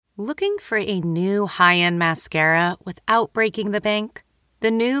Looking for a new high-end mascara without breaking the bank? The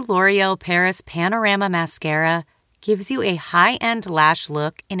new L'Oreal Paris Panorama Mascara gives you a high-end lash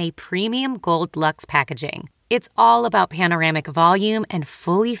look in a premium gold luxe packaging. It's all about panoramic volume and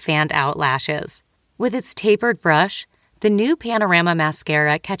fully fanned-out lashes. With its tapered brush, the new Panorama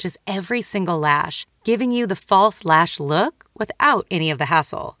Mascara catches every single lash, giving you the false lash look without any of the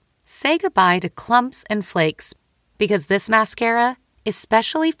hassle. Say goodbye to clumps and flakes, because this mascara is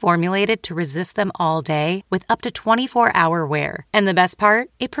specially formulated to resist them all day with up to 24-hour wear. And the best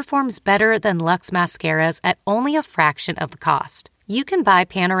part? It performs better than Luxe mascaras at only a fraction of the cost. You can buy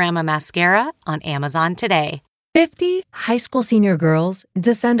Panorama Mascara on Amazon today. 50 high school senior girls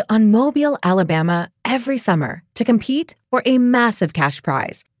descend on Mobile, Alabama every summer to compete for a massive cash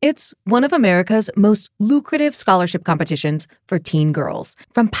prize. It's one of America's most lucrative scholarship competitions for teen girls.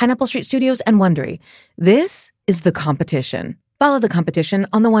 From Pineapple Street Studios and Wondery, this is The Competition. Follow The Competition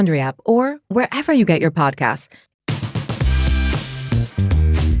on the Wondery app or wherever you get your podcasts.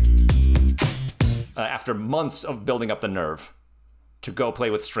 After months of building up the nerve to go play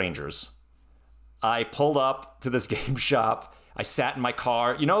with strangers, I pulled up to this game shop. I sat in my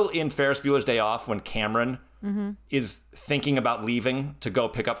car. You know, in Ferris Bueller's Day Off, when Cameron is thinking about leaving to go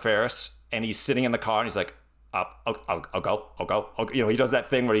pick up Ferris, and he's sitting in the car and he's like, I'll go. You know, he does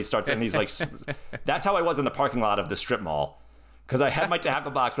that thing where he starts and he's like, that's how I was in the parking lot of the strip mall. Because I had my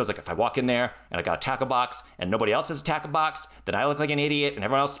tackle box, but I was like, if I walk in there and I got a tackle box and nobody else has a tackle box, then I look like an idiot and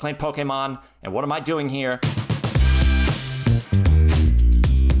everyone else is playing Pokemon. And what am I doing here?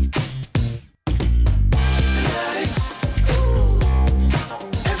 Fanatics.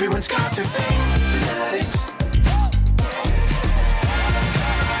 Everyone's got their thing. Fanatics.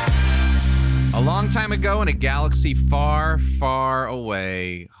 A long time ago in a galaxy far, far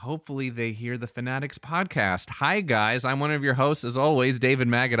away, hopefully they hear the Fanatics podcast. Hi, guys. I'm one of your hosts, as always, David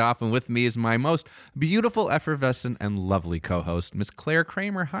Magadoff, and with me is my most beautiful, effervescent, and lovely co-host, Miss Claire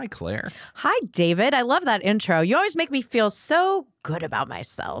Kramer. Hi, Claire. Hi, David. I love that intro. You always make me feel so good about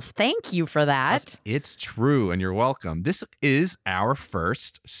myself. Thank you for that. It's true, and you're welcome. This is our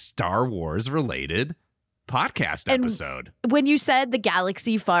first Star Wars-related podcast episode. When you said the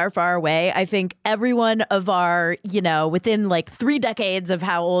galaxy far, far away, I think everyone of our, within like 3 decades of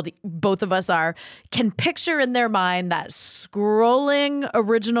how old both of us are, can picture in their mind that scrolling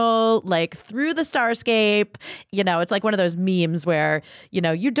original, like through the starscape. It's like one of those memes where,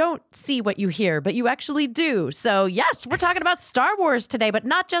 you don't see what you hear, but you actually do. So yes, we're talking about Star Wars today, but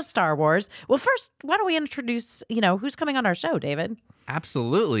not just Star Wars. Well, first, why don't we introduce, who's coming on our show, David?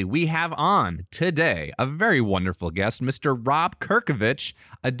 Absolutely. We have on today a very wonderful guest, Mr. Rob Kirkovich,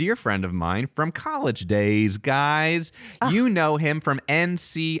 a dear friend of mine from college days, guys. You know him from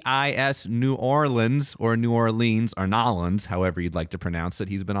NCIS New Orleans, or New Orleans, or Nolans, however you'd like to pronounce it.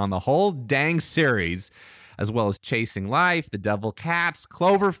 He's been on the whole dang series, as well as Chasing Life, The Devil Cats,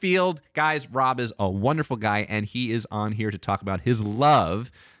 Cloverfield. Guys, Rob is a wonderful guy, and he is on here to talk about his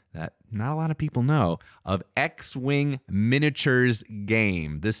love that not a lot of people know of X-Wing Miniatures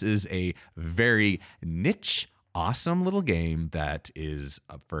game. This is a very niche, awesome little game that is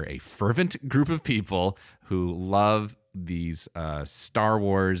for a fervent group of people who love these Star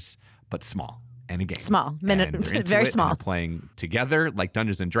Wars, but small. And a game. Small, very small. And playing together like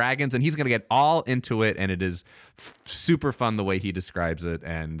Dungeons and Dragons, and he's going to get all into it, and it is super fun the way he describes it,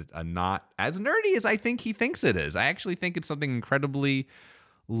 and not as nerdy as I think he thinks it is. I actually think it's something incredibly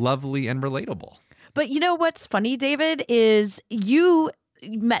lovely and relatable. But you know what's funny, David, is you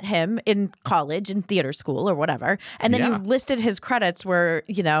met him in college, in theater school or whatever, and then you listed his credits were,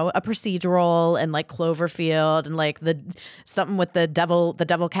 a procedural and like Cloverfield and like something with the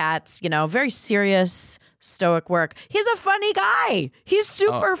devil cats, very serious, stoic work. He's a funny guy. He's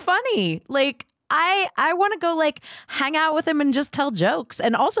super funny. Like, I want to go like hang out with him and just tell jokes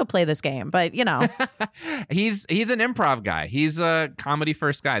and also play this game. But, he's an improv guy. He's a comedy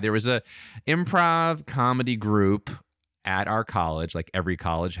first guy. There was a improv comedy group at our college, like every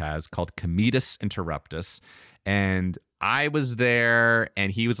college has, called Cometus Interruptus. And I was there,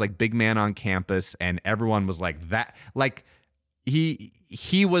 and he was like big man on campus, and everyone was like that. Like,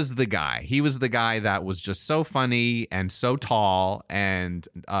 he was the guy. He was the guy that was just so funny and so tall, and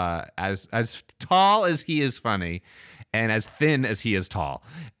as tall as he is funny, and as thin as he is tall.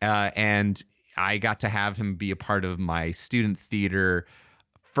 And I got to have him be a part of my student theater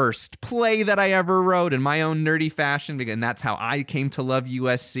first play that I ever wrote in my own nerdy fashion, and that's how I came to love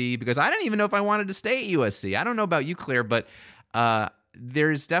USC, because I didn't even know if I wanted to stay at USC. I don't know about you, Claire, but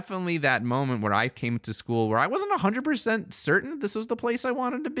there's definitely that moment where I came to school where I wasn't 100% certain this was the place I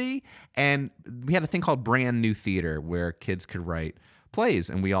wanted to be. And we had a thing called Brand New Theater where kids could write plays,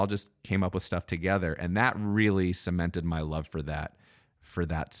 and we all just came up with stuff together. And that really cemented my love for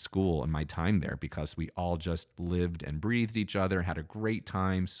that school and my time there, because we all just lived and breathed each other, had a great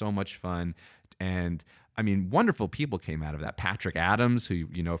time, so much fun. And I mean, wonderful people came out of that. Patrick Adams, who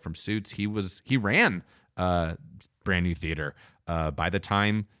you know from Suits, he ran Brand New Theater by the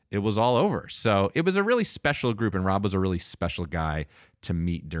time it was all over. So it was a really special group, and Rob was a really special guy to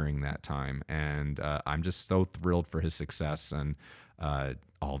meet during that time. And I'm just so thrilled for his success and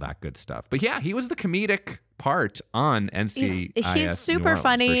all that good stuff. But yeah, he was the comedic part on NCIS. He's super New Orleans,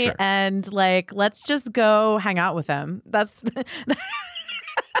 funny, for sure. and like, let's just go hang out with him. That's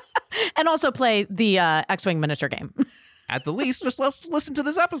and also play the X-Wing miniature game. At the least, just let's listen to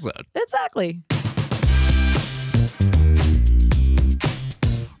this episode. Exactly.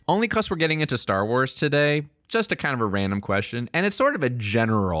 Only because we're getting into Star Wars today, just a kind of a random question, and it's sort of a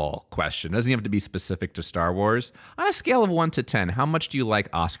general question. It doesn't have to be specific to Star Wars. On a scale of 1 to 10, how much do you like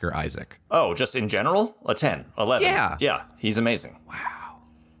Oscar Isaac? Oh, just in general? A 10, 11. Yeah. Yeah, he's amazing. Wow.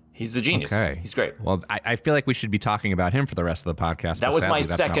 He's a genius. Okay. He's great. Well, I feel like we should be talking about him for the rest of the podcast. That but was sadly, my that's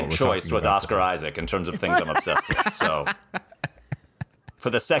not second what we're choice, talking was about Oscar today. Isaac, in terms of things I'm obsessed with. So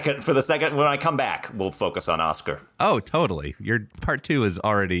for the second, when I come back, we'll focus on Oscar Oh, totally. Your part 2 is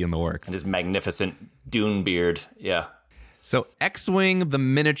already in the works. and his magnificent Dune beard. Yeah. So, X-Wing, the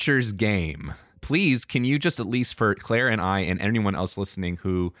miniatures game. Please, can you just, at least for Claire and I and anyone else listening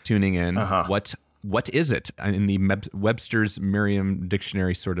who tuning in, what is it in the Webster's Merriam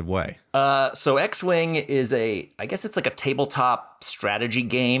Dictionary sort of way? So X-Wing is I guess it's like a tabletop strategy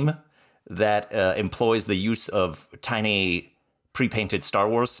game that employs the use of tiny pre-painted Star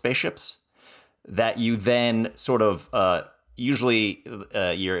Wars spaceships that you then sort of, usually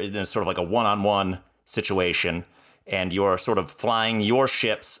you're in a sort of like a one-on-one situation, and you're sort of flying your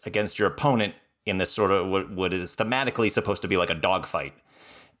ships against your opponent in this sort of what is thematically supposed to be like a dogfight.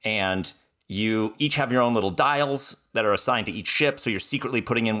 And you each have your own little dials that are assigned to each ship, so you're secretly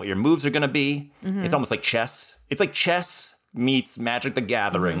putting in what your moves are going to be. Mm-hmm. It's almost like chess. It's like chess meets Magic the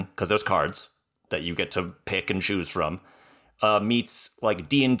Gathering, because there's cards that you get to pick and choose from, meets like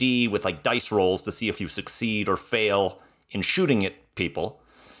D&D with like dice rolls to see if you succeed or fail in shooting at people.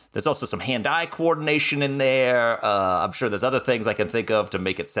 There's also some hand-eye coordination in there. I'm sure there's other things I can think of to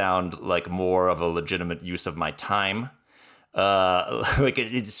make it sound like more of a legitimate use of my time. Like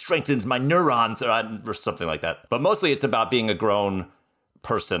it strengthens my neurons or something like that. But mostly it's about being a grown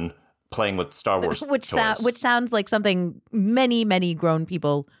person playing with Star Wars which toys. sounds like something many grown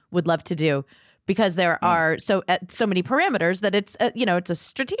people would love to do, because there are so many parameters that it's it's a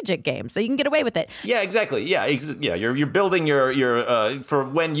strategic game, so you can get away with it. Yeah, exactly. Yeah, you're building your for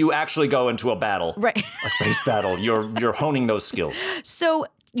when you actually go into a battle, Right. a space battle. You're honing those skills. So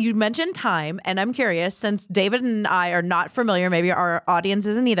you mentioned time, and I'm curious, since David and I are not familiar, maybe our audience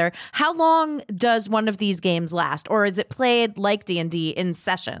isn't either, how long does one of these games last? Or is it played like D&D in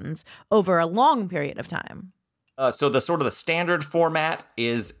sessions over a long period of time? So the sort of the standard format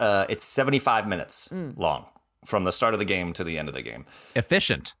is it's 75 minutes long from the start of the game to the end of the game.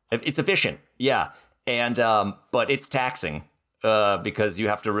 Efficient. It's efficient, yeah, and but it's taxing because you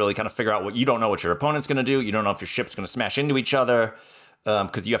have to really kind of figure out you don't know what your opponent's going to do. You don't know if your ship's going to smash into each other,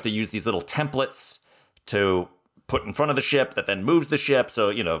 because you have to use these little templates to put in front of the ship that then moves the ship.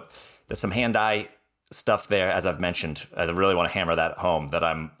 So there's some hand-eye stuff there, as I've mentioned. I really want to hammer that home, that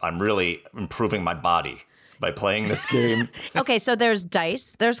I'm really improving my body by playing this game. Okay, so there's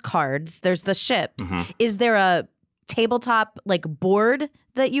dice, there's cards, there's the ships. Mm-hmm. Is there a tabletop like board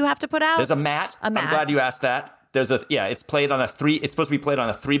that you have to put out? There's a mat. A mat. I'm glad you asked that. It's played on it's supposed to be played on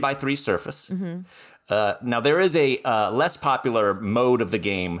a 3x3 surface. Mm-hmm. Now there is a less popular mode of the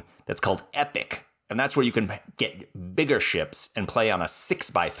game that's called Epic, and that's where you can get bigger ships and play on a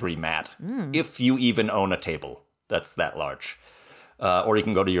 6x3 mat if you even own a table that's that large. Or you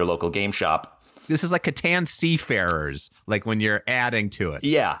can go to your local game shop. This is like Catan Seafarers, like when you're adding to it.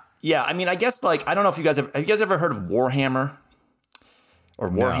 Yeah. I mean, I guess I don't know if have you guys ever heard of Warhammer or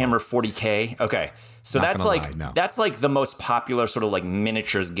Warhammer 40K? Okay, so Not that's gonna like lie, no. that's like the most popular sort of like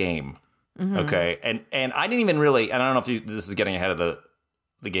miniatures game. Mm-hmm. Okay, and I didn't even really, and I don't know if this is getting ahead of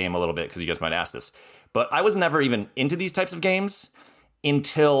the game a little bit because you guys might ask this, but I was never even into these types of games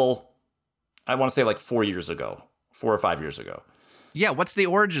until I want to say like 4 or 5 years ago. Yeah, what's the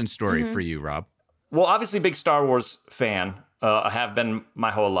origin story for you, Rob? Well, obviously, big Star Wars fan. I have been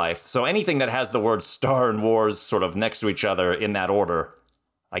my whole life. So anything that has the word Star and Wars sort of next to each other in that order,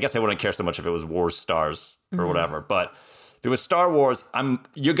 I guess I wouldn't care so much if it was Wars Stars or whatever. But if it was Star Wars,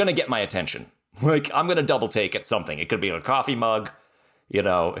 you're going to get my attention. Like, I'm going to double take at something. It could be a coffee mug,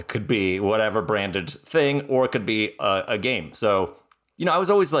 it could be whatever branded thing, or it could be a game. So I was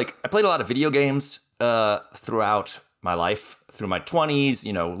always like, I played a lot of video games throughout my life, through my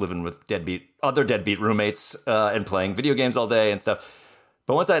 20s, living with other deadbeat roommates and playing video games all day and stuff.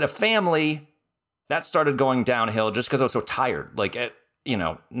 But once I had a family, that started going downhill just because I was so tired. Like, at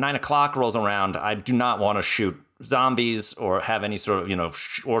 9 o'clock rolls around, I do not want to shoot zombies or have any sort of,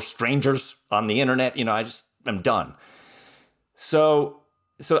 or strangers on the internet. I just am done. So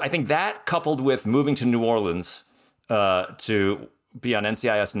I think that, coupled with moving to New Orleans to be on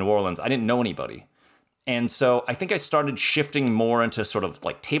NCIS in New Orleans, I didn't know anybody. And so I think I started shifting more into sort of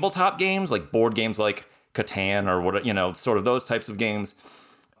like tabletop games, like board games like Catan or what, sort of those types of games.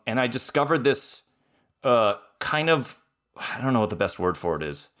 And I discovered this kind of, I don't know what the best word for it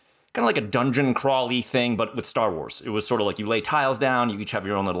is, kind of like a dungeon crawly thing, but with Star Wars. It was sort of like you lay tiles down, you each have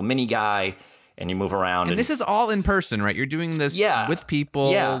your own little mini guy, and you move around. And this is all in person, right? You're doing this with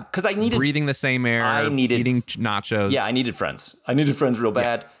people. Yeah, because I needed breathing the same air, eating nachos. Yeah, I needed friends. I needed friends real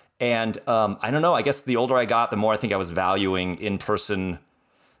bad. And I don't know. I guess the older I got, the more I think I was valuing in person,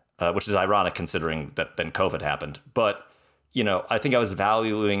 which is ironic considering that then COVID happened. But I think I was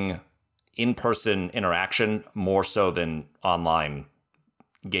valuing in person interaction more so than online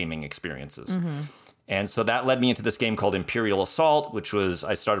gaming experiences. Mm-hmm. And so that led me into this game called Imperial Assault, which was,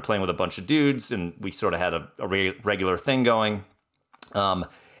 I started playing with a bunch of dudes, and we sort of had a regular thing going. And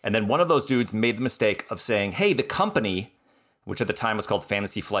then one of those dudes made the mistake of saying, hey, the company, which at the time was called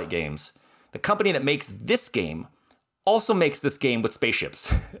Fantasy Flight Games, the company that makes this game also makes this game with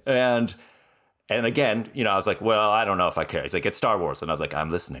spaceships. And again, I was like, well, I don't know if I care. He's like, it's Star Wars. And I was like,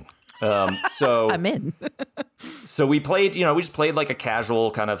 I'm listening. So I'm in. So we played, we just played like a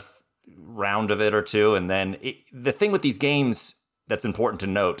casual kind of round of it or two. And then the thing with these games that's important to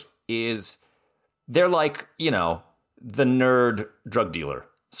note is they're like, the nerd drug dealer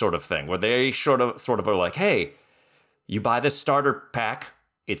sort of thing, where they sort of are like, hey, you buy this starter pack.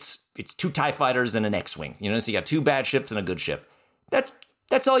 It's 2 TIE fighters and an X-Wing, so you got 2 bad ships and a good ship.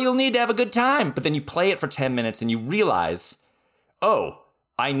 That's all you'll need to have a good time. But then you play it for 10 minutes and you realize, oh,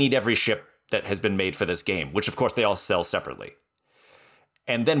 I need every ship that has been made for this game, which of course they all sell separately.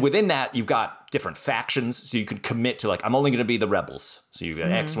 And then within that, you've got different factions. So you could commit to like, I'm only going to be the Rebels. So you've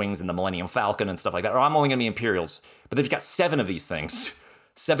got X-Wings and the Millennium Falcon and stuff like that. Or I'm only going to be Imperials. But then you've got 7 of these things.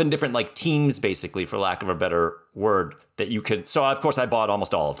 7 different like teams, basically, for lack of a better word, that you could. So of course I bought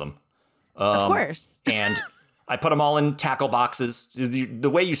almost all of them. Of course. And I put them all in tackle boxes. The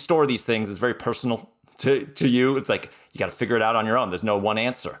way you store these things is very personal to you. It's like, you got to figure it out on your own. There's no one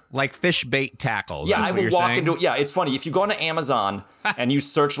answer. Like fish bait tackle. Yeah, I will walk into it. Yeah, it's funny. If you go onto Amazon and you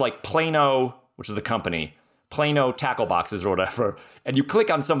search like Plano, which is the company, Plano tackle boxes or whatever, and you click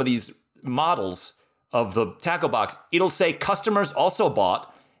on some of these models of the tackle box, it'll say customers also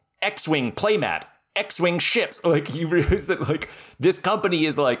bought X-Wing playmat, X-Wing ships. Like, you realize that like this company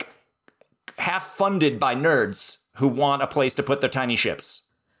is like half funded by nerds who want a place to put their tiny ships.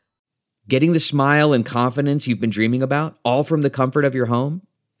 Getting the smile and confidence you've been dreaming about, all from the comfort of your home,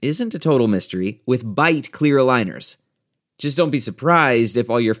 isn't a total mystery with Byte clear aligners. Just don't be surprised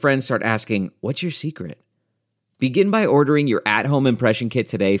if all your friends start asking, what's your secret? Begin by ordering your at-home impression kit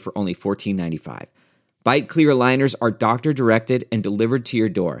today for only $14.95. Byte clear aligners are doctor-directed and delivered to your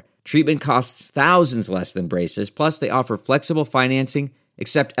door. Treatment costs thousands less than braces, plus they offer flexible financing,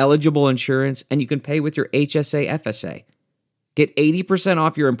 accept eligible insurance, and you can pay with your HSA FSA. Get 80%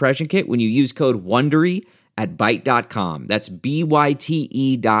 off your impression kit when you use code WONDERY at Byte.com. That's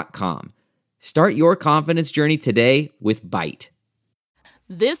BYTE.com. Start your confidence journey today with Byte.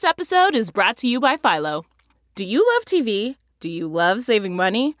 This episode is brought to you by Philo. Do you love TV? Do you love saving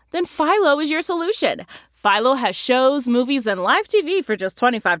money? Then Philo is your solution. Philo has shows, movies, and live TV for just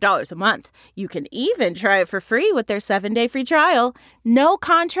 $25 a month. You can even try it for free with their 7-day free trial. No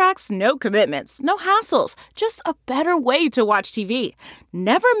contracts, no commitments, no hassles. Just a better way to watch TV.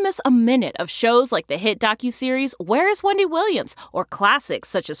 Never miss a minute of shows like the hit docuseries Where is Wendy Williams? Or classics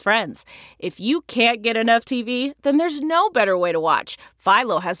such as Friends. If you can't get enough TV, then there's no better way to watch.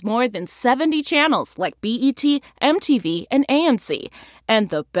 Philo has more than 70 channels like BET, MTV, and AMC. And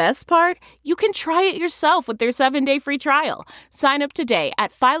the best part? You can try it yourself with their 7-day free trial. Sign up today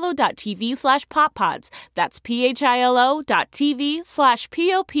at philo.tv/poppods. That's philo.tv/poppods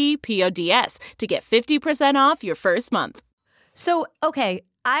to get 50% off your first month. So, okay,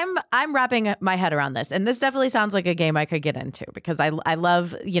 I'm wrapping my head around this, and this definitely sounds like a game I could get into because I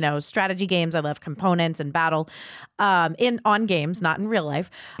love, strategy games. I love components and battle on games, not in real life.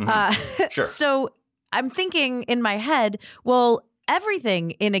 Mm-hmm. Sure. So I'm thinking in my head, well,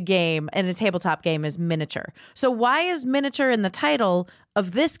 everything in a game, in a tabletop game, is miniature. So why is miniature in the title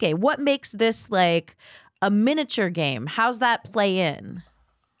of this game? What makes this like a miniature game. How's that play in?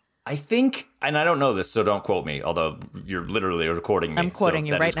 I think, and I don't know this, so don't quote me, although you're literally recording me. I'm quoting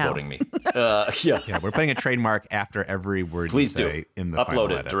you right now. Quoting me. Yeah. Yeah, we're putting a trademark after every word Please you do. say in the final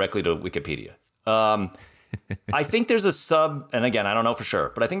Upload it edit. directly to Wikipedia. I think there's a and again, I don't know for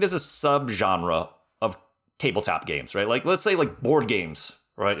sure, but I think there's a sub-genre of tabletop games, right? Like, let's say like board games,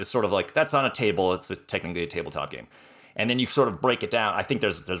 right? It's sort of like, that's on a table, it's technically a tabletop game. And then you sort of break it down. I think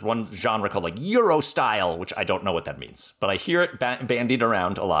there's one genre called like Euro style, which I don't know what that means, but I hear it bandied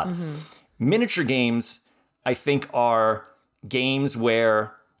around a lot. Mm-hmm. Miniature games, I think, are games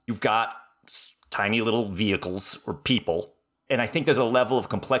where you've got tiny little vehicles or people. And I think there's a level of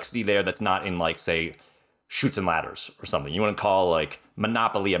complexity there that's not in, like, say, Chutes and Ladders or something. You want to call, like,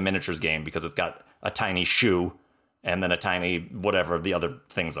 Monopoly a miniatures game because it's got a tiny shoe and then a tiny whatever the other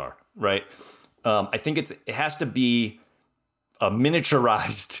things are, right? I think it has to be a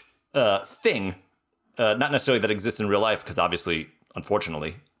miniaturized thing, not necessarily that exists in real life, because obviously,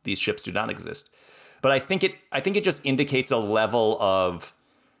 unfortunately, these ships do not exist. But I think it just indicates a level of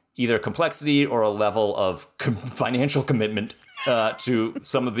either complexity or a level of financial commitment to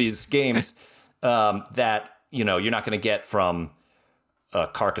some of these games that, you know, you're not going to get from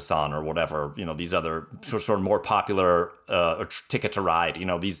Carcassonne or whatever, you know, these other sort of more popular Ticket to Ride, you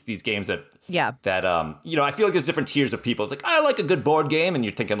know, these games that, you know, I feel like there's different tiers of people. It's like, I like a good board game, and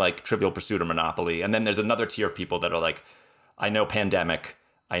you're thinking like Trivial Pursuit or Monopoly. And then there's another tier of people that are like, I know Pandemic,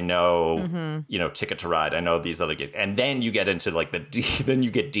 I know, you know, Ticket to Ride, I know these other games. And then you get into like then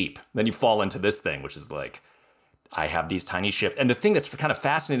you get deep. Then you fall into this thing, which is like, I have these tiny ships. And the thing that's kind of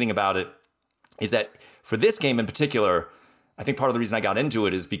fascinating about it is that for this game in particular, I think part of the reason I got into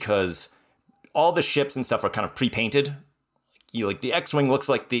it is because all the ships and stuff are kind of pre-painted. Like the X-Wing looks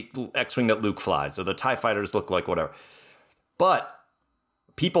like the X-Wing that Luke flies, or the TIE fighters look like whatever. But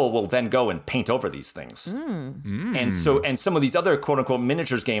people will then go and paint over these things. And some of these other quote-unquote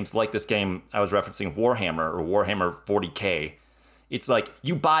miniatures games, like this game I was referencing, Warhammer or Warhammer 40K, it's like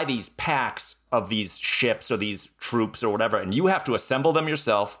you buy these packs of these ships or these troops or whatever, and you have to assemble them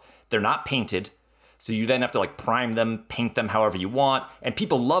yourself. They're not painted. So you then have to like prime them, paint them however you want. And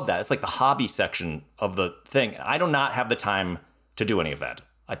people love that. It's like the hobby section of the thing. I do not have the time to do any of that.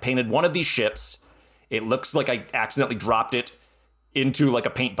 I painted one of these ships. It looks like I accidentally dropped it into like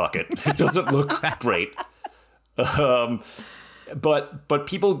a paint bucket. It doesn't look great. But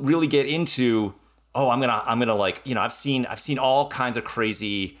people really get into, I'm gonna like, you know, I've seen all kinds of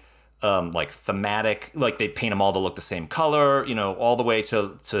crazy like thematic, like they paint them all to look the same color, you know, all the way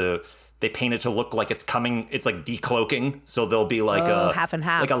to they paint it to look like it's like decloaking. So there'll be like a half and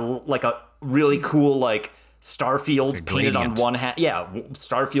half, like a really cool like Starfield painted on one half. Yeah,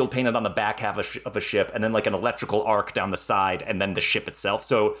 Starfield painted on the back half of a ship, and then like an electrical arc down the side, and then the ship itself.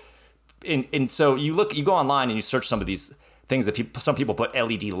 So, so you go online and you search some of these things that some people put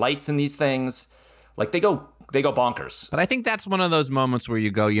LED lights in these things. Like they go bonkers. But I think that's one of those moments where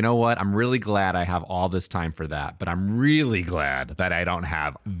you go, you know what? I'm really glad I have all this time for that, but I'm really glad that I don't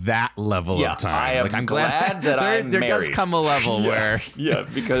have that level of time. I'm glad that I'm there married. does come a level where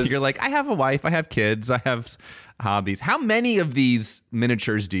because you're like, I have a wife, I have kids, I have hobbies. How many of these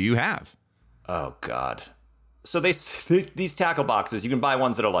miniatures do you have? Oh God. So these tackle boxes, you can buy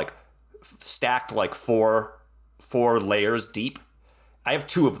ones that are like stacked like four layers deep. I have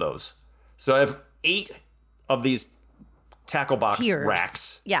 2 of those. So I have 8 of these tackle box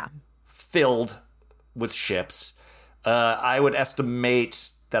racks filled with ships. I would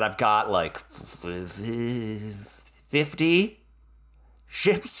estimate that I've got like 50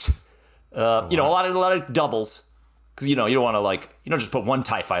 ships. You know, a lot of doubles, because you know you don't want to like, you don't just put one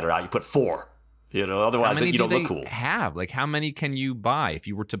TIE fighter out, you put 4. You know, otherwise you don't look cool. Like how many can you buy if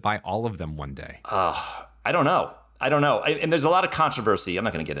you were to buy all of them one day? I don't know. And there's a lot of controversy. I'm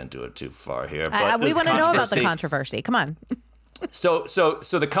not going to get into it too far here. But we want to know about the controversy. Come on. So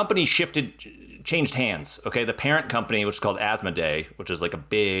the company changed hands. Okay, the parent company, which is called Asmodee, which is like a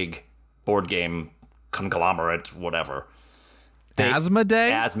big board game conglomerate, whatever.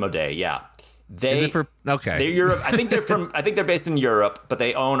 Asmodee, yeah. Is it for okay? They're Europe. I think they're based in Europe, but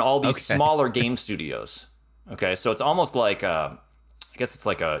they own all these smaller game studios. Okay, so it's almost like I guess it's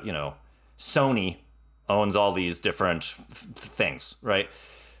like a, you know, Sony owns all these different things, right?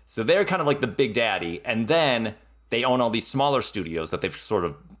 So they're kind of like the big daddy, and then they own all these smaller studios that they've sort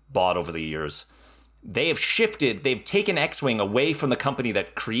of bought over the years. They've taken X-Wing away from the company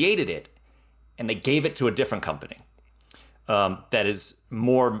that created it, and they gave it to a different company that is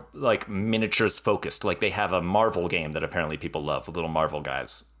more like miniatures focused. Like they have a Marvel game that apparently people love, the little Marvel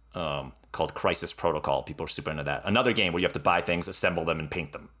guys, called Crisis Protocol. People are super into that. Another game where you have to buy things, assemble them, and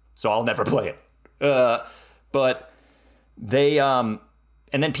paint them. So I'll never play it. But they, and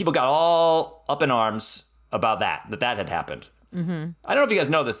then people got all up in arms about that had happened. Mm-hmm. I don't know if you guys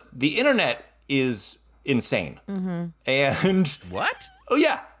know this. The internet is insane. Mm-hmm. And What? Oh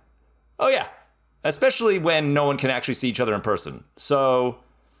yeah. Especially when no one can actually see each other in person. So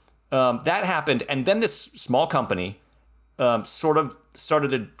that happened. And then this small company sort of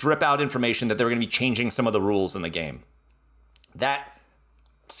started to drip out information that they were going to be changing some of the rules in the game. That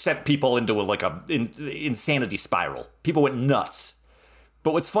sent people into insanity spiral. People went nuts.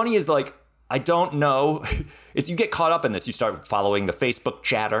 But what's funny is, like, I don't know. It's you get caught up in this. You start following the Facebook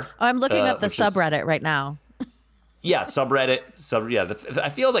chatter. Oh, I'm looking up the subreddit right now. Yeah, subreddit. I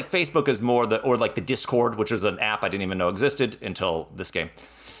feel like Facebook is more or like the Discord, which is an app I didn't even know existed until this game.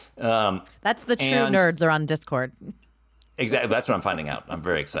 That's the true nerds are on Discord. Exactly. That's what I'm finding out. I'm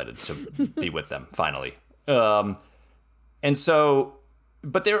very excited to be with them finally. And so,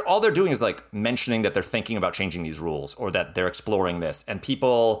 but all they're doing is like mentioning that they're thinking about changing these rules or that they're exploring this, and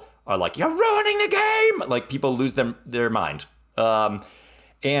people are like, "You're ruining the game!" Like people lose their mind,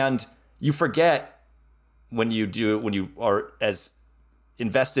 and you forget when you are as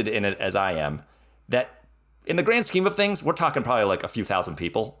invested in it as I am, that in the grand scheme of things, we're talking probably like a few thousand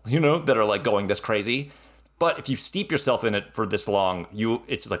people, that are like going this crazy. But if you steep yourself in it for this long,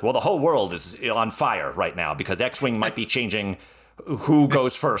 it's like, well, the whole world is on fire right now because X-Wing might be changing who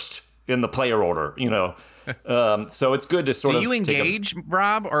goes first in the player order, So it's good to sort of... Do you engage,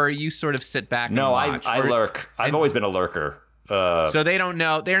 Rob, or you sort of sit back and watch? I lurk. I've always been a lurker. So they don't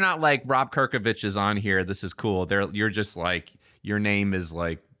know. They're not like Rob Kirkovich is on here. This is cool. You're just like, your name is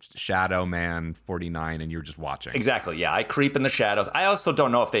like Shadow Man 49 and you're just watching. Exactly. Yeah. I creep in the shadows. I also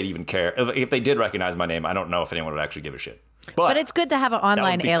don't know if they'd even care. If they did recognize my name, I don't know if anyone would actually give a shit. But it's good to have an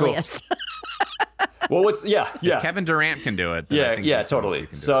online alias. Cool. Well, yeah. If Kevin Durant can do it. Yeah, totally.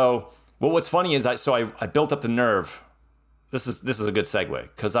 So, what's funny is I built up the nerve. This is a good segue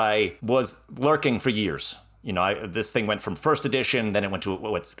because I was lurking for years. This thing went from first edition, then it went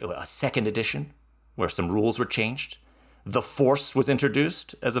to a second edition where some rules were changed. The Force was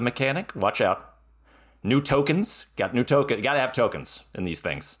introduced as a mechanic. Watch out. New tokens. Got new token. You got to have tokens in these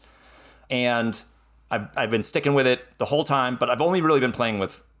things. And I've been sticking with it the whole time, but I've only really been playing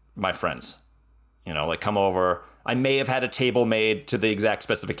with my friends. Like come over. I may have had a table made to the exact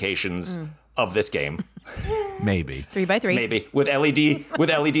specifications of this game. Maybe 3x3. Maybe with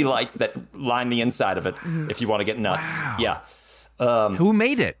LED lights that line the inside of it. If you want to get nuts. Wow. Yeah. Who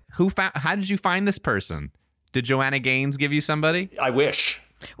made it? How did you find this person? Did Joanna Gaines give you somebody? I wish.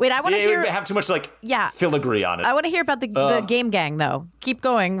 Wait, I want to hear. It would have too much filigree on it. I want to hear about the game gang though. Keep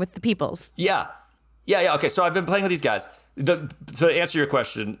going with the peoples. Yeah. Okay, so I've been playing with these guys. To answer your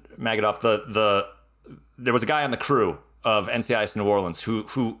question, Magadoff, there was a guy on the crew of NCIS New Orleans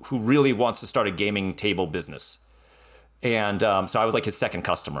who really wants to start a gaming table business. And so I was like his second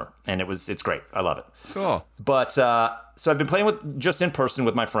customer, and it's great. I love it. Cool. But so I've been playing with just in person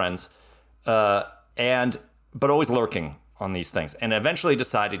with my friends, but always lurking on these things. And eventually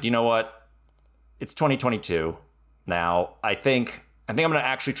decided, you know what? It's 2022 now. I think I'm going to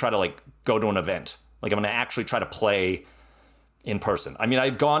actually try to like go to an event. Like I'm going to actually try to play in person. I mean,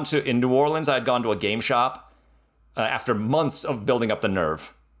 in New Orleans, I had gone to a game shop after months of building up the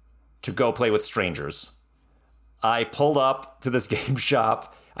nerve to go play with strangers. I pulled up to this game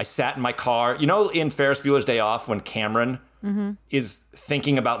shop. I sat in my car. In Ferris Bueller's Day Off, when Cameron is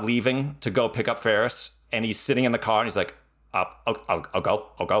thinking about leaving to go pick up Ferris, and he's sitting in the car, and he's like, I'll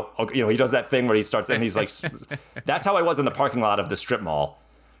go. He does that thing where he starts, and he's like, that's how I was in the parking lot of the strip mall.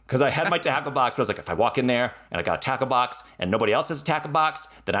 Because I had my tackle box, but I was like, if I walk in there and I got a tackle box and nobody else has a tackle box,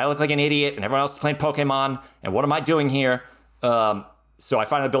 then I look like an idiot and everyone else is playing Pokemon. And what am I doing here? So I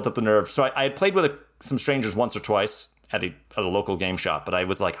finally built up the nerve. So I had played with some strangers once or twice at a local game shop, but I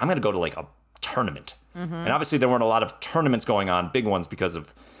was like, I'm going to go to like a tournament. Mm-hmm. And obviously there weren't a lot of tournaments going on, big ones because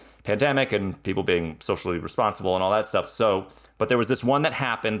of pandemic and people being socially responsible and all that stuff. So, but there was this one that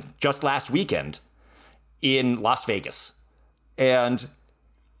happened just last weekend in Las Vegas. And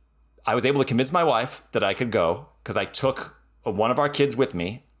I was able to convince my wife that I could go because I took one of our kids with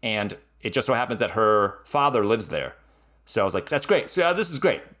me, and it just so happens that her father lives there. So I was like, that's great. So this is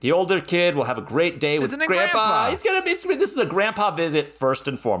great. The older kid will have a great day with grandpa. This is a grandpa visit first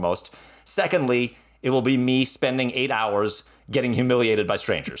and foremost. Secondly, it will be me spending 8 hours getting humiliated by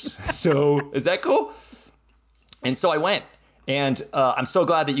strangers. So is that cool? And so I went, and I'm so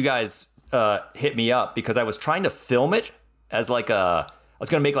glad that you guys hit me up because I was trying to film it as like I was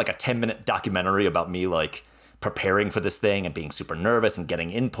going to make like a 10-minute documentary about me like preparing for this thing and being super nervous and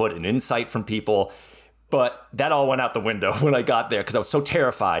getting input and insight from people. But that all went out the window when I got there because I was so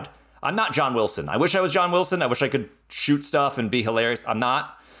terrified. I'm not John Wilson. I wish I was John Wilson. I wish I could shoot stuff and be hilarious. I'm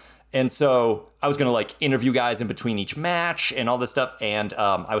not. And so I was going to like interview guys in between each match and all this stuff. And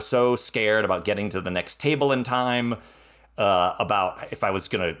I was so scared about getting to the next table in time, about if I was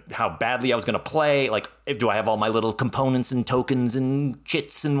going to, how badly I was going to play. Like, do I have all my little components and tokens and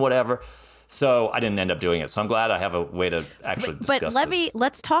chits and whatever? So I didn't end up doing it. So I'm glad I have a way to actually discuss this.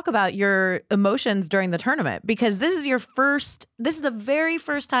 Let's talk about your emotions during the tournament, because this is the very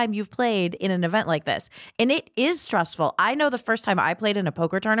first time you've played in an event like this. And it is stressful. I know the first time I played in a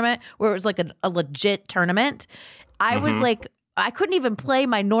poker tournament where it was like a legit tournament, I was like, I couldn't even play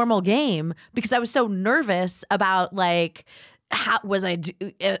my normal game because I was so nervous about like, how was am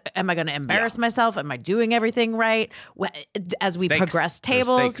I going to embarrass myself? Am I doing everything right? As we progress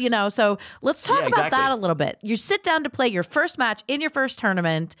tables, you know, so let's talk about that a little bit. You sit down to play your first match in your first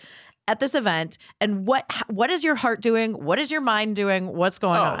tournament at this event. And what is your heart doing? What is your mind doing? What's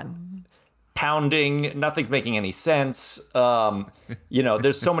going on? Pounding. Nothing's making any sense. You know,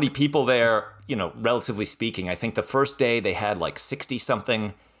 there's so many people there, you know, relatively speaking. I think the first day they had like 60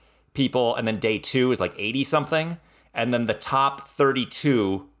 something people. And then day 2 is like 80 something. And then the top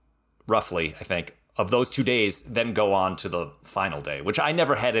 32, roughly, I think, of those 2 days then go on to the final day, which I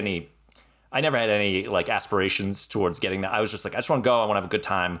never had any like aspirations towards getting that. I was just like, I just want to go. I want to have a good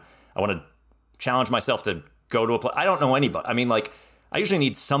time. I want to challenge myself to go to a place. I don't know anybody. I mean, like, I usually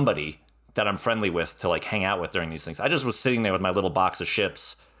need somebody that I'm friendly with to like hang out with during these things. I just was sitting there with my little box of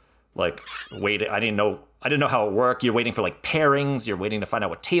ships, like waiting. I didn't know how it worked. You're waiting for like pairings. You're waiting to find out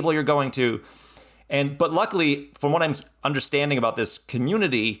what table you're going to. But luckily, from what I'm understanding about this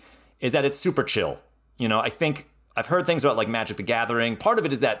community, is that it's super chill. You know, I think I've heard things about like Magic the Gathering. Part of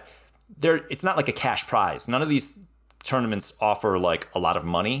it is that it's not like a cash prize. None of these tournaments offer like a lot of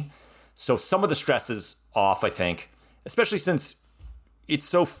money. So some of the stress is off, I think, especially since it's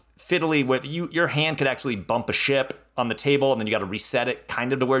so fiddly with your hand could actually bump a ship on the table and then you got to reset it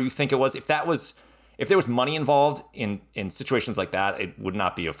kind of to where you think it was. If there was money involved in situations like that, it would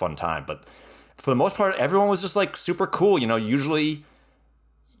not be a fun time. But for the most part, everyone was just like super cool. You know, usually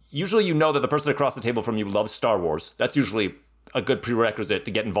you know that the person across the table from you loves Star Wars. That's usually a good prerequisite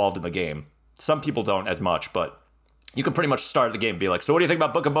to get involved in the game. Some people don't as much, but you can pretty much start the game and be like, so what do you think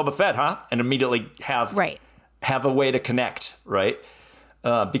about Book of Boba Fett, huh? And immediately have a way to connect, right?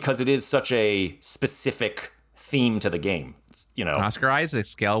 Because it is such a specific theme to the game. You know, Oscar Isaac,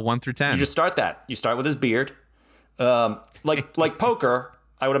 scale 1 through 10. You just start that. You start with his beard. Like poker,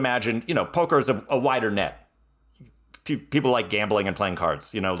 I would imagine, you know, poker is a wider net. People like gambling and playing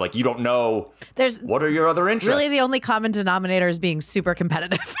cards. You know, like you don't know what are your other interests. Really, the only common denominator is being super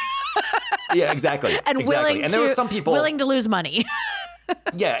competitive. Yeah, exactly. And exactly. there were some people willing to lose money.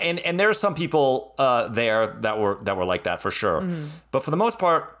 Yeah, and there are some people there that were like that for sure. Mm. But for the most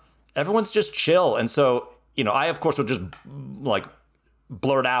part, everyone's just chill. And so, you know, I of course would just like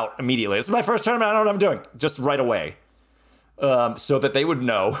blurt out immediately, "This is my first tournament. I don't know what I'm doing," just right away. So that they would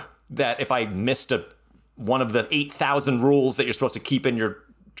know that if I missed one of the 8,000 rules that you're supposed to keep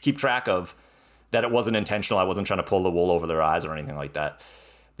track of, that it wasn't intentional. I wasn't trying to pull the wool over their eyes or anything like that.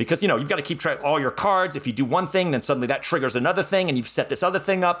 Because, you know, you've got to keep track of all your cards. If you do one thing, then suddenly that triggers another thing, and you've set this other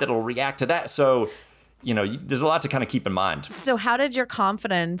thing up that'll react to that. So, you know, there's a lot to kind of keep in mind. So how did your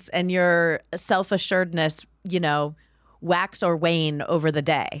confidence and your self-assuredness, you know, wax or wane over the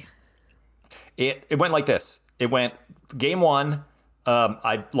day? It went like this. It went game 1,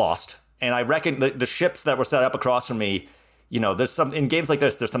 I lost. And I reckon the ships that were set up across from me, you know, in games like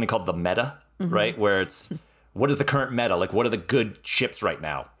this, there's something called the meta, right? Where it's, what is the current meta? Like, what are the good ships right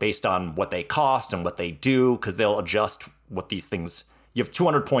now based on what they cost and what they do? Because they'll adjust what these things, you have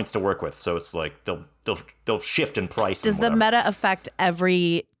 200 points to work with. So it's like they'll shift in price. Does the meta affect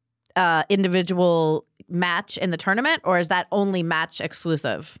every individual match in the tournament, or is that only match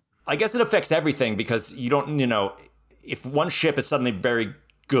exclusive? I guess it affects everything because you don't, you know, if one ship is suddenly very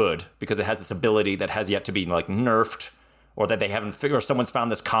good because it has this ability that has yet to be like nerfed, or that they haven't figured, or someone's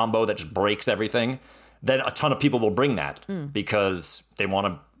found this combo that just breaks everything, then a ton of people will bring that because they want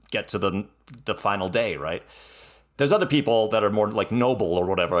to get to the final day, right? There's other people that are more like noble or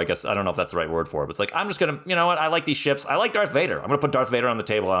whatever. I guess I don't know if that's the right word for it. But it's like, I'm just gonna, you know what? I like these ships. I like Darth Vader. I'm gonna put Darth Vader on the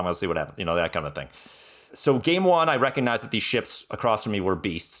table and I'm gonna see what happens. You know, that kind of thing. So game 1, I recognized that these ships across from me were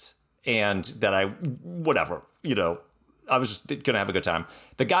beasts, and that you know, I was just gonna have a good time.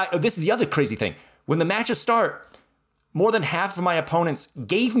 This is the other crazy thing. When the matches start, more than half of my opponents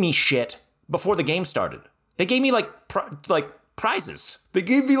gave me shit before the game started. They gave me like prizes. They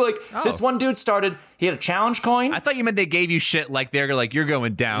gave me this one dude started. He had a challenge coin. I thought you meant they gave you shit like they're like, you're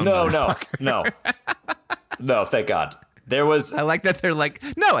going down. No. No, thank God. There was I like that they're like,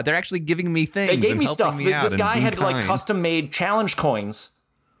 no, they're actually giving me things. they gave and me helping stuff. Me out This and guy being had like kind. custom made challenge coins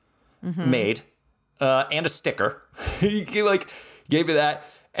made and a sticker. He like gave me that.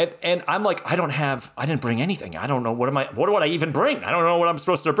 And I'm like, I didn't bring anything. I don't know what would I even bring? I don't know what I'm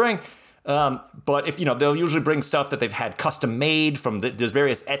supposed to bring. But if they'll usually bring stuff that they've had custom made from there's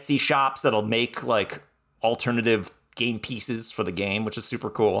various Etsy shops that'll make like alternative game pieces for the game, which is super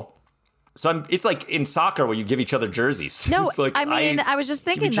cool. So it's like in soccer where you give each other jerseys. No, It's like, I mean, I was just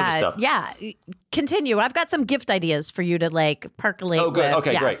give thinking each other that. stuff. Yeah, continue. I've got some gift ideas for you to like percolate. Oh, good. with.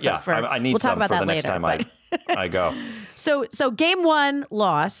 Okay, great. so Yeah, for- I need we'll talk some about for that the later. next time I go. So game one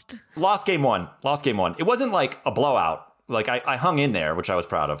lost. Lost game one. It wasn't like a blowout. Like I hung in there, which I was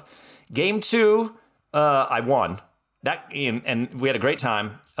proud of. Game two, I won. And we had a great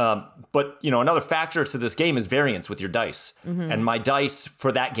time. But another factor to this game is variance with your dice. And my dice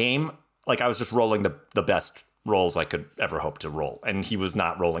for that game, like I was just rolling the best rolls I could ever hope to roll, and he was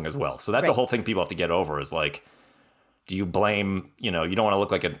not rolling as well. So that's a whole thing people have to get over. Is like, do you blame? You don't want to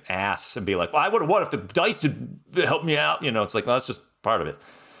look like an ass and be like, well, I would have won if the dice had helped me out. It's like, well, that's just part of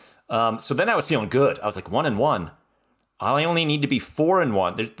it. So then I was feeling good. I was like 1-1. I only need to be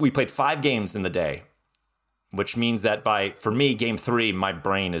 4-1. We played 5 games in the day, which means that for me, game 3, my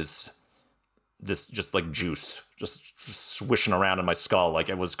brain is this just like juice, just swishing around in my skull. Like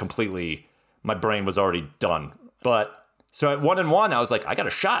it was completely, my brain was already done. But so at 1-1, I was like, I got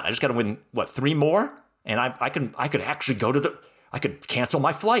a shot. I just got to win, 3 more? And I could actually I could cancel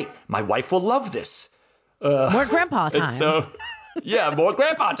my flight. My wife will love this. More grandpa time. And so, yeah, more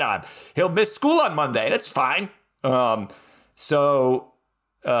grandpa time. He'll miss school on Monday. That's fine. But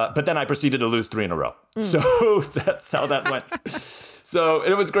then I proceeded to lose 3 in a row. So that's how that went. So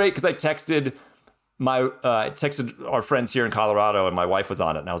it was great because I texted our friends here in Colorado, and my wife was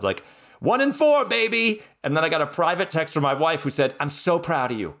on it, and I was like, 1-4, baby. And then I got a private text from my wife who said, I'm so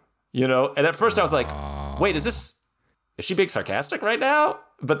proud of you. And at first I was like, wait, is she being sarcastic right now?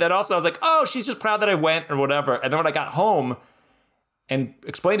 But then also I was like, oh, she's just proud that I went or whatever. And then when I got home and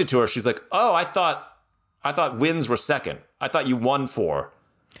explained it to her, she's like, oh, I thought wins were second. I thought you won 4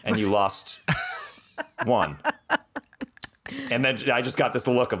 and you lost 1. And then I just got this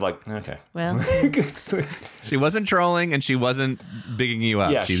look of like, okay. Well, She wasn't trolling and she wasn't bigging you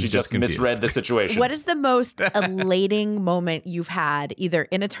up. Yeah, she she was just confused. misread the situation. what is the most elating moment you've had, either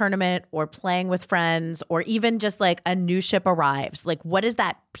in a tournament or playing with friends, or even just like a new ship arrives? Like, what is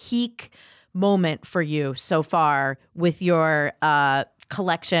that peak moment for you so far with your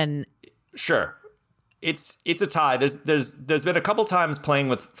collection? Sure. It's a tie. There's been a couple times playing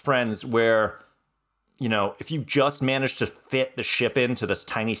with friends where, if you just manage to fit the ship into this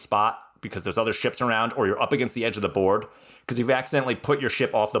tiny spot because there's other ships around, or you're up against the edge of the board, because you've accidentally put your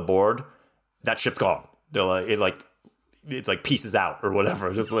ship off the board, that ship's gone. It's like pieces out or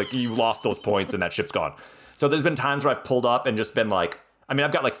whatever. Just like you lost those points and that ship's gone. So there's been times where I've pulled up and just been like,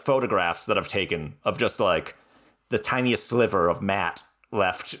 I've got like photographs that I've taken of just like the tiniest sliver of mat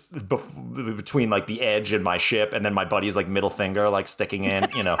left between like the edge and my ship, and then my buddy's like middle finger like sticking in,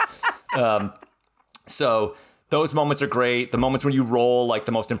 So those moments are great. The moments when you roll like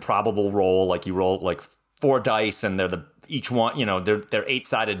the most improbable roll, like you roll like 4 dice and they're each one, they're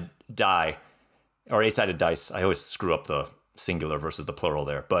 8-sided die or 8-sided dice. I always screw up the singular versus the plural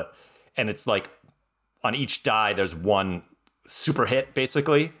there, and it's like on each die there's 1 super hit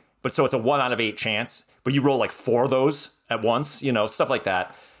basically, but so it's a 1 out of 8 chance, but you roll like 4 of those at once, stuff like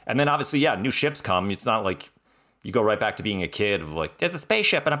that. And then obviously, yeah, new ships come. It's not like you go right back to being a kid of like, there's a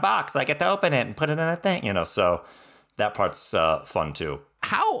spaceship in a box. I get to open it and put it in a thing, So that part's fun too.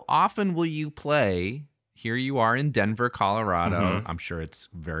 How often will you play? Here you are in Denver, Colorado. I'm sure it's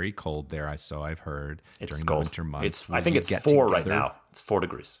very cold there. So I've heard It's during cold. the winter months. I think it's 4 right now. It's 4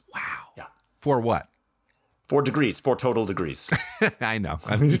 degrees. Wow. Yeah. For what? 4 degrees, 4 total degrees. I know.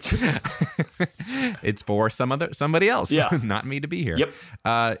 It's for somebody else. Yeah. Not me to be here. Yep.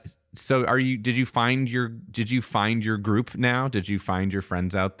 So did you find your group now? Did you find your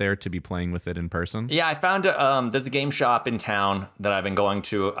friends out there to be playing with it in person? Yeah, I found there's a game shop in town that I've been going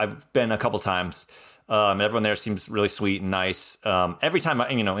to. I've been a couple times. And everyone there seems really sweet and nice. Every time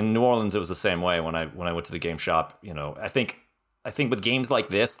in New Orleans it was the same way when I went to the game shop. I think with games like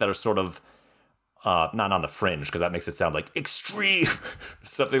this that are sort of not on the fringe, because that makes it sound like extreme,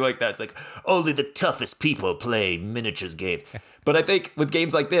 something like that. It's like only the toughest people play miniatures games. But I think with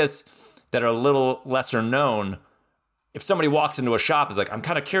games like this that are a little lesser known, if somebody walks into a shop and is like, I'm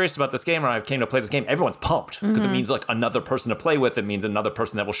kind of curious about this game, or I came to play this game, everyone's pumped because it means like another person to play with. It means another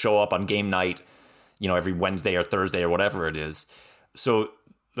person that will show up on game night, every Wednesday or Thursday or whatever it is. So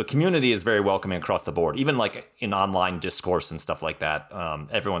the community is very welcoming across the board. Even like in online discourse and stuff like that,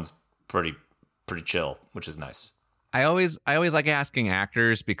 everyone's pretty chill, which is nice. I always like asking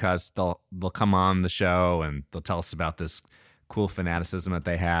actors because they'll come on the show and they'll tell us about this cool fanaticism that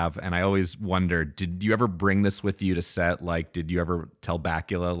they have, and I always wonder, did you ever bring this with you to set? Like, did you ever tell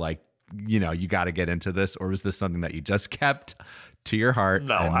Bakula, like, you know, you got to get into this, or was this something that you just kept to your heart?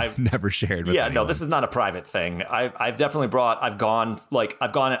 No, and I've never shared with anyone? No, this is not a private thing. I've definitely I've gone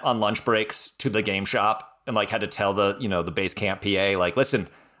on lunch breaks to the game shop and like had to tell the base camp PA, like, listen,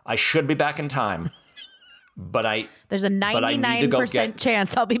 I should be back in time, but there's a 99%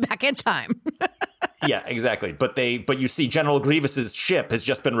 chance I'll be back in time. Yeah, exactly. But you see, General Grievous's ship has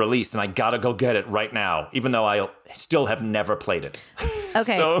just been released, and I gotta go get it right now, even though I still have never played it.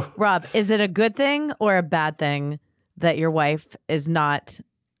 Okay, so, Rob, is it a good thing or a bad thing that your wife is not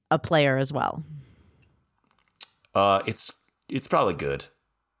a player as well? It's probably good.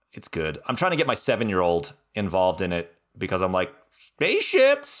 It's good. I'm trying to get my 7-year-old involved in it because I'm like,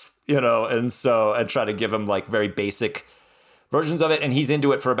 spaceships, and try to give him like very basic versions of it, and he's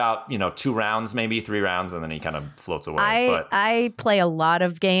into it for about 2 rounds, maybe 3 rounds, and then he kind of floats away. I play a lot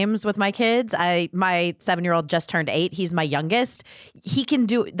of games with my kids. My 7-year-old just turned 8. He's my youngest. He can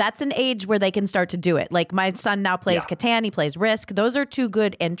do. That's an age where they can start to do it. Like my son now plays Catan. He plays Risk. Those are 2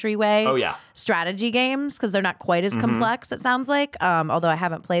 good entryway strategy games because they're not quite as complex. It sounds like, although I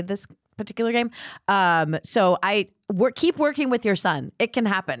haven't played this particular game. So keep working with your son. It can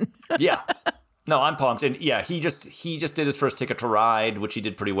happen. Yeah. No, I'm pumped, and yeah, he just did his first Ticket to Ride, which he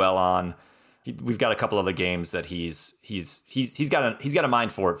did pretty well on. We've got a couple other games that he's got a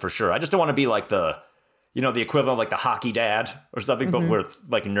mind for sure. I just don't want to be like the equivalent of like the hockey dad or something, but with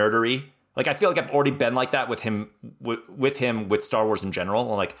like nerdery. Like I feel like I've already been like that with him with Star Wars in general.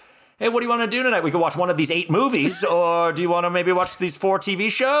 I'm like, hey, what do you want to do tonight? We could watch one of these 8 movies, or do you want to maybe watch these 4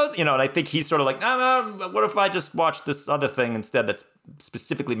 TV shows? And I think he's sort of like, no, what if I just watch this other thing instead that's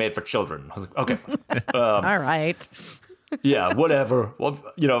specifically made for children? I was like, okay, fine. All right. Yeah, whatever. Well,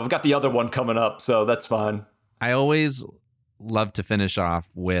 I've got the other one coming up, so that's fine. I always love to finish off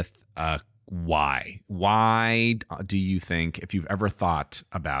with why. Why do you think, if you've ever thought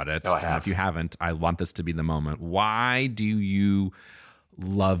about it, and if you haven't, I want this to be the moment. Why do you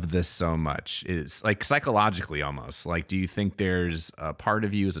love this so much? Is like psychologically almost like, do you think there's a part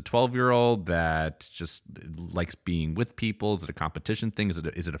of you as a 12-year-old that just likes being with people? Is it a competition thing? Is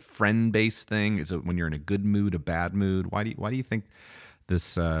it a friend-based thing? Is it when you're in a good mood, a bad mood? Why do you think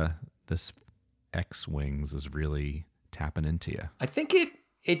this X-Wings is really tapping into you? I think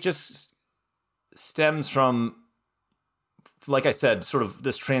it just stems from, like I said, sort of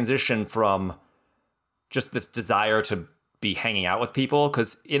this transition from just this desire to be hanging out with people,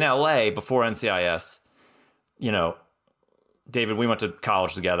 because in LA before NCIS, David, we went to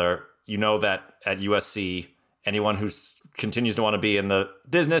college together. That at USC, anyone who continues to want to be in the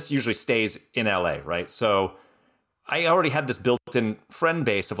business usually stays in LA, right? So I already had this built-in friend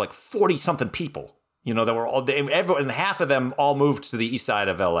base of like 40-something people, that were all, everyone, and half of them all moved to the east side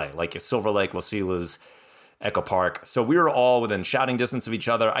of LA, like Silver Lake, Los Feliz, Echo Park. So we were all within shouting distance of each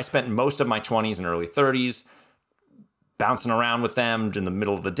other. I spent most of my 20s and early 30s bouncing around with them in the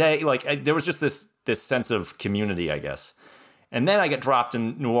middle of the day. Like there was just this sense of community, I guess. And then I get dropped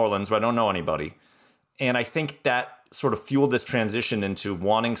in New Orleans where I don't know anybody. And I think that sort of fueled this transition into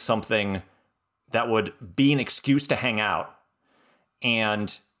wanting something that would be an excuse to hang out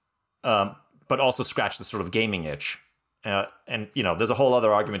and, but also scratch the sort of gaming itch. And there's a whole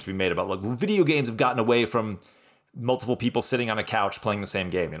other argument to be made about like video games have gotten away from multiple people sitting on a couch playing the same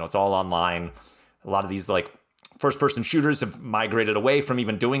game. It's all online. A lot of these like first-person shooters have migrated away from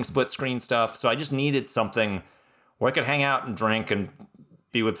even doing split-screen stuff. So I just needed something where I could hang out and drink and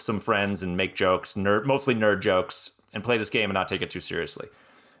be with some friends and make jokes, mostly nerd jokes, and play this game and not take it too seriously.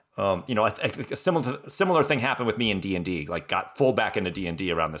 I think a similar thing happened with me in D&D. Like, got full back into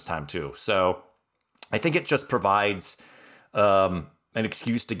D&D around this time too. So I think it just provides an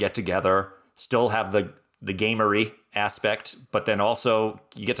excuse to get together, still have the gamery aspect, but then also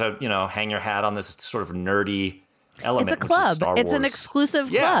you get to hang your hat on this sort of nerdy element. It's a club. It's an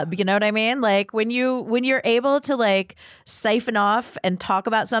exclusive club. You know what I mean? Like when you're able to like siphon off and talk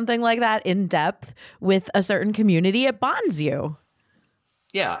about something like that in depth with a certain community, it bonds you.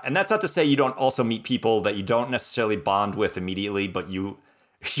 Yeah, and that's not to say you don't also meet people that you don't necessarily bond with immediately, but you're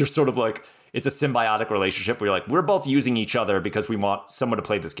sort of like, it's a symbiotic relationship where you're like, we're both using each other because we want someone to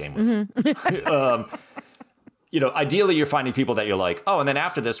play this game with. Ideally you're finding people that you're like, oh, and then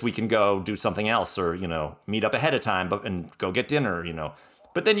after this we can go do something else, or, meet up ahead of time and go get dinner,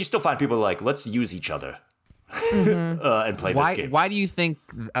 But then you still find people like, let's use each other. and play this game. Why do you think?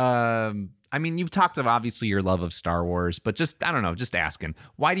 I mean, you've talked of obviously your love of Star Wars, but just I don't know, just asking,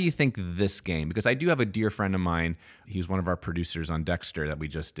 why do you think this game? Because I do have a dear friend of mine. He was one of our producers on Dexter that we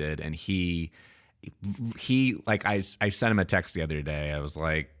just did, and he like I sent him a text the other day. I was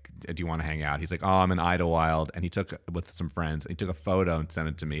like, do you want to hang out? He's like, oh, I'm in Idlewild, and he took with some friends. And he took a photo and sent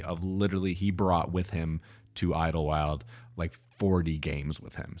it to me of literally he brought with him to Idlewild like 40 games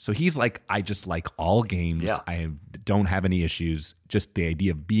with him. So he's like, I just like all games. Yeah. I don't have any issues. Just the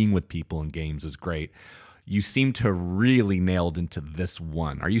idea of being with people in games is great. You seem to really nailed into this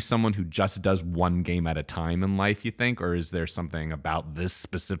one. Are you someone who just does one game at a time in life, you think? Or is there something about this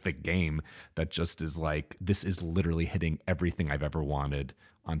specific game that just is like, this is literally hitting everything I've ever wanted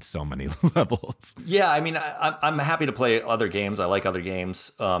on so many levels? Yeah, I mean, I'm happy to play other games. I like other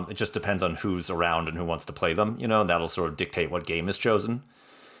games. It just depends on who's around and who wants to play them. And that'll sort of dictate what game is chosen.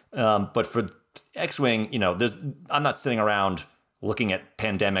 But for X-Wing, I'm not sitting around looking at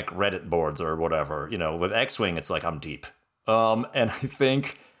pandemic Reddit boards or whatever. With X-Wing, it's like I'm deep. And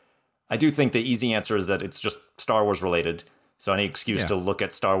I do think the easy answer is that it's just Star Wars related. So any excuse to look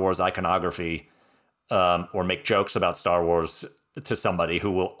at Star Wars iconography or make jokes about Star Wars to somebody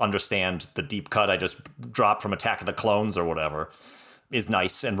who will understand the deep cut I just dropped from Attack of the Clones or whatever is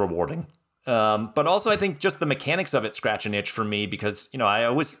nice and rewarding. But also I think just the mechanics of it scratch an itch for me because,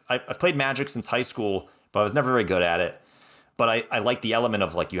 I've played Magic since high school, but I was never very good at it. But I like the element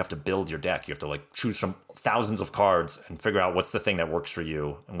of like you have to build your deck. You have to like choose from thousands of cards and figure out what's the thing that works for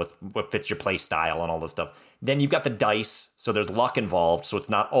you and what fits your play style and all this stuff. Then you've got the dice, so there's luck involved. So it's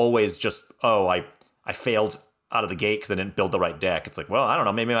not always just, I failed out of the gate because I didn't build the right deck. It's like, well, I don't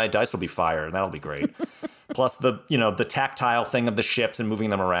know, maybe my dice will be fire and that'll be great. Plus the tactile thing of the ships and moving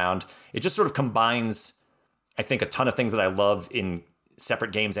them around. It just sort of combines, I think, a ton of things that I love in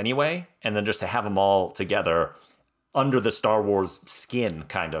separate games anyway. And then just to have them all together under the Star Wars skin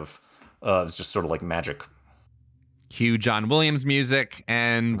kind of is just sort of like magic. Cue John Williams music,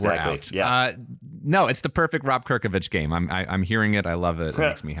 and we're out. Yeah. No, it's the perfect Rob Kirkovich game. I'm hearing it. I love it. It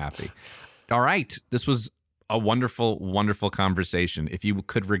makes me happy. All right. This was a wonderful, wonderful conversation. If you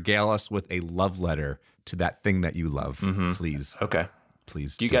could regale us with a love letter to that thing that you love, please. Okay.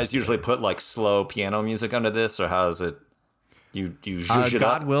 Please. Do you guys usually put like slow piano music under this, or how is it? You zhuzh it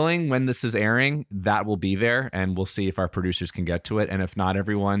up? God willing, when this is airing, that will be there, and we'll see if our producers can get to it. And if not,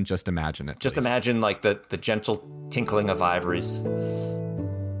 everyone, just imagine it. Just please. imagine like the gentle tinkling of ivories.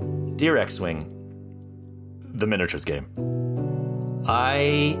 Dear X-Wing, the miniatures game.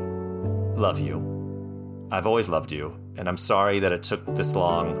 I love you. I've always loved you, and I'm sorry that it took this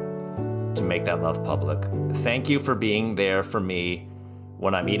long to make that love public. Thank you for being there for me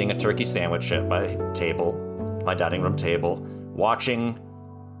when I'm eating a turkey sandwich at my dining room table, watching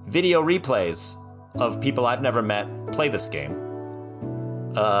video replays of people I've never met play this game.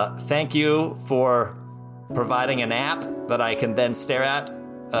 Thank you for providing an app that I can then stare at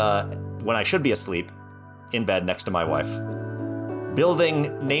when I should be asleep in bed next to my wife.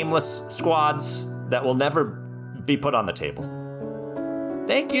 Building nameless squads that will never be put on the table.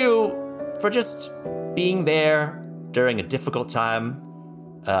 Thank you for just being there during a difficult time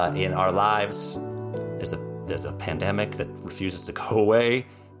in our lives. There's a pandemic that refuses to go away,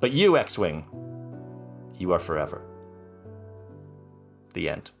 but you, X-Wing, you are forever. The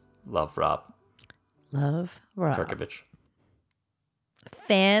end. Love, Rob. Love, Rob. Kirkovich.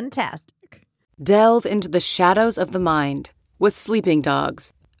 Fantastic. Delve into the shadows of the mind with Sleeping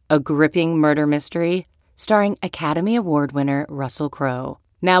Dogs, a gripping murder mystery starring Academy Award winner Russell Crowe.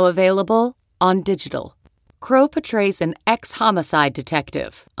 Now available on digital. Crowe portrays an ex-homicide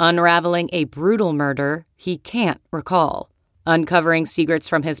detective unraveling a brutal murder he can't recall. Uncovering secrets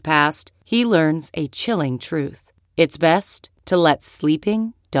from his past, he learns a chilling truth. It's best to let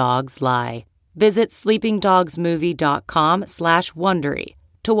sleeping dogs lie. Visit sleepingdogsmovie.com/Wondery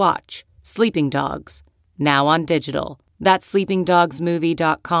to watch Sleeping Dogs, now on digital. That's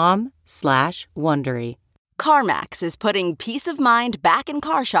sleepingdogsmovie.com/Wondery. CarMax is putting peace of mind back in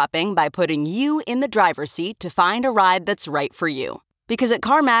car shopping by putting you in the driver's seat to find a ride that's right for you. Because at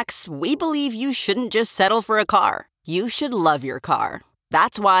CarMax, we believe you shouldn't just settle for a car. You should love your car.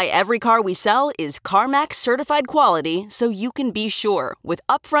 That's why every car we sell is CarMax certified quality, so you can be sure with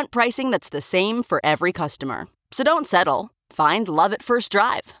upfront pricing that's the same for every customer. So don't settle. Find love at first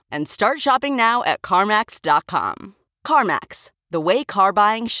drive and start shopping now at CarMax.com. CarMax, the way car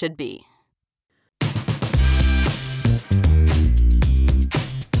buying should be.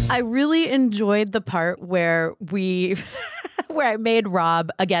 I really enjoyed the part where where I made Rob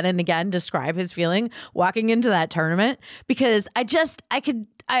again and again describe his feeling walking into that tournament, because I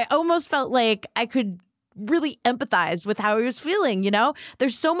almost felt like I could really empathized with how he was feeling, you know?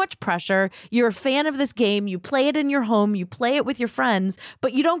 There's so much pressure. You're a fan of this game. You play it in your home. You play it with your friends,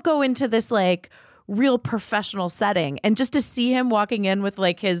 but you don't go into this like real professional setting. And just to see him walking in with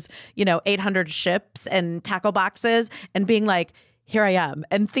like his, 800 ships and tackle boxes and being like, here I am,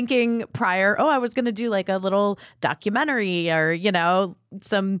 and thinking prior, I was going to do like a little documentary or,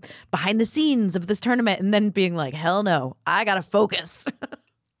 some behind the scenes of this tournament, and then being like, hell no, I got to focus.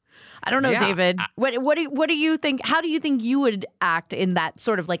 I don't know, David. What do you think? How do you think you would act in that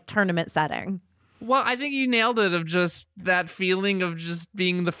sort of like tournament setting? Well, I think you nailed it, of just that feeling of just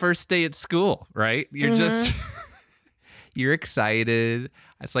being the first day at school, right? You're just, you're excited.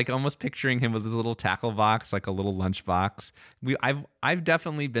 It's like almost picturing him with his little tackle box, like a little lunch box. I've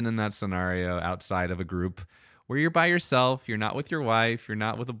definitely been in that scenario outside of a group where you're by yourself, you're not with your wife, you're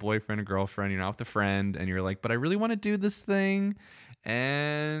not with a boyfriend or girlfriend, you're not with a friend, and you're like, but I really want to do this thing,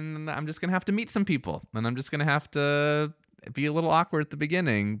 and I'm just going to have to meet some people, and I'm just going to have to be a little awkward at the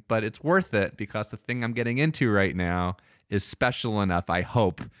beginning, but it's worth it because the thing I'm getting into right now is special enough, I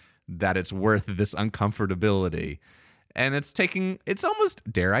hope, that it's worth this uncomfortability. And it's almost,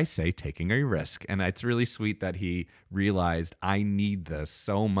 dare I say, taking a risk. And it's really sweet that he realized I need this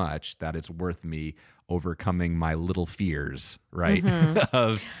so much that it's worth me overcoming my little fears, right?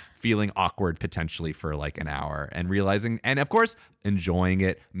 Of feeling awkward potentially for like an hour and realizing, and of course, enjoying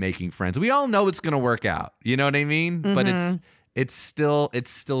it, making friends. We all know it's going to work out. You know what I mean? But it's still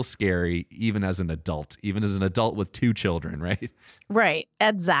scary, even as an adult with 2 children, right? Right,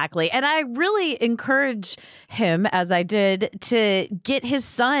 exactly. And I really encourage him, as I did, to get his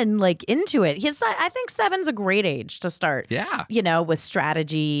son like into it. His son, I think 7's a great age to start. Yeah. With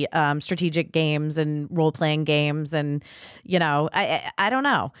strategy, strategic games and role-playing games. And, I don't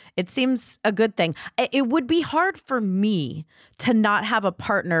know. It seems a good thing. It would be hard for me to not have a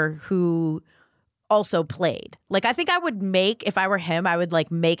partner who also played. Like, I think I would if I were him, I would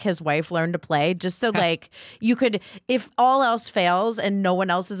like make his wife learn to play, just so like you could, if all else fails and no one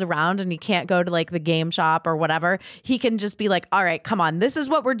else is around and you can't go to like the game shop or whatever, he can just be like, all right, come on, this is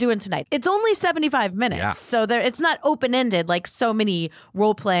what we're doing tonight. It's only 75 minutes. Yeah. So it's not open-ended like so many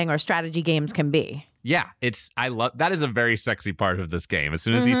role-playing or strategy games can be. Yeah, I love that is a very sexy part of this game. As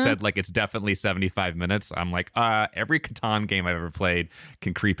soon as he said like it's definitely 75 minutes, I'm like, every Catan game I've ever played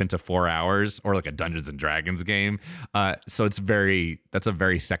can creep into 4 hours, or like a Dungeons and Dragons game. So that's a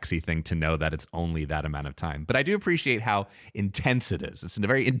very sexy thing to know that it's only that amount of time. But I do appreciate how intense it is. It's a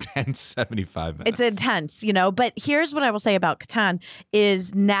very intense 75 minutes. It's intense, but here's what I will say about Catan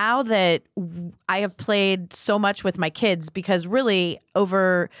is now that I have played so much with my kids, because really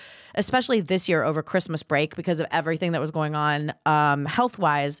especially this year over Christmas break, because of everything that was going on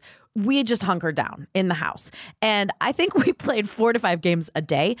health-wise, we just hunkered down in the house. And I think we played 4 to 5 games a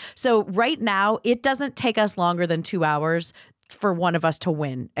day. So right now, it doesn't take us longer than 2 hours for one of us to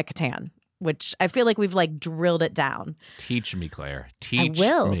win at Catan, which I feel like we've like drilled it down. Teach me, Claire. Teach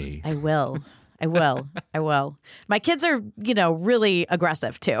me. I will. My kids are, really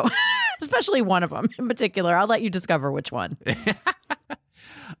aggressive too, especially one of them in particular. I'll let you discover which one.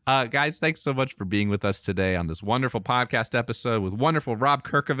 Guys, thanks so much for being with us today on this wonderful podcast episode with wonderful Rob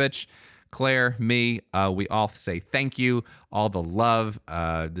Kirkovich, Claire, me. We all say thank you, all the love.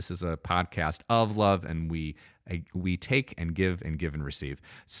 This is a podcast of love, and we take and give and receive.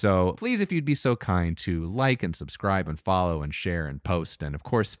 So please, if you'd be so kind to like and subscribe and follow and share and post, and of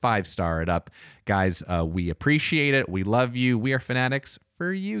course 5-star it up. Guys, we appreciate it. We love you. We are Fanatics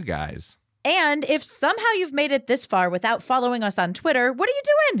for you guys. And if somehow you've made it this far without following us on Twitter, what are you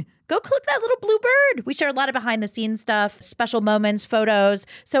doing? Go click that little blue bird. We share a lot of behind the scenes stuff, special moments, photos.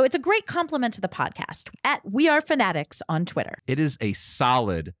 So it's a great compliment to the podcast at We Are Fanatics on Twitter. It is a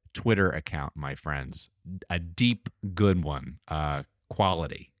solid Twitter account, my friends. A deep, good one.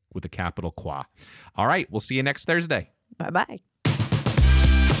 Quality with a capital Qua. All right. We'll see you next Thursday. Bye-bye.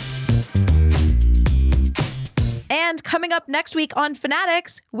 And coming up next week on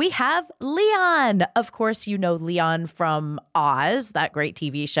Fanatics, we have Leon. Of course, you know Leon from Oz, that great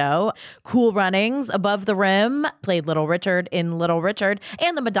TV show. Cool Runnings, Above the Rim, played Little Richard in Little Richard,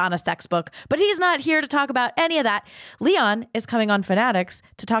 and the Madonna sex book. But he's not here to talk about any of that. Leon is coming on Fanatics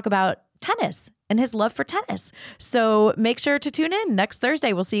to talk about tennis and his love for tennis. So make sure to tune in next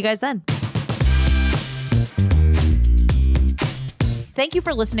Thursday. We'll see you guys then. Thank you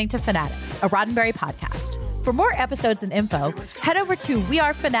for listening to Fanatics, a Roddenberry podcast. For more episodes and info, head over to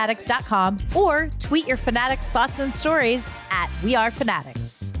wearefanatics.com or tweet your Fanatics thoughts and stories at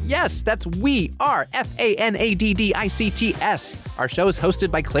wearefanatics. Yes, that's We Are, FANADDICTS. Our show is hosted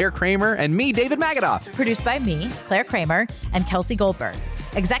by Claire Kramer and me, David Magadoff. Produced by me, Claire Kramer, and Kelsey Goldberg.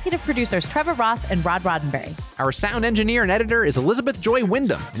 Executive producers Trevor Roth and Rod Roddenberry. Our sound engineer and editor is Elizabeth Joy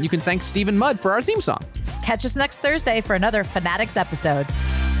Wyndham, and you can thank Stephen Mudd for our theme song. Catch us next Thursday for another Fanatics episode.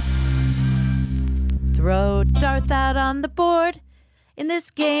 Throw Darth out on the board. In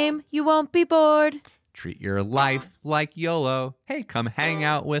this game, you won't be bored. Treat your life like YOLO. Hey, come hang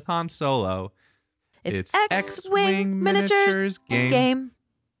out with Han Solo. It's X-Wing Miniatures game.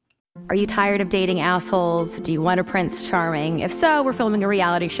 Are you tired of dating assholes? Do you want a Prince Charming? If so, we're filming a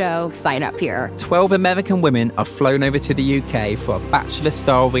reality show. Sign up here. 12 American women are flown over to the UK for a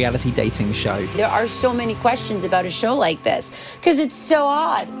Bachelor-style reality dating show. There are so many questions about a show like this because it's so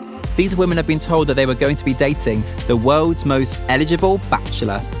odd. These women have been told that they were going to be dating the world's most eligible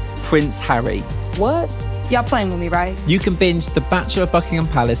bachelor, Prince Harry. What? Y'all playing with me, right? You can binge The Bachelor of Buckingham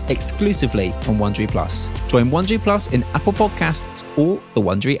Palace exclusively on Wondery Plus. Join Wondery Plus in Apple Podcasts or the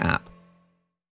Wondery app.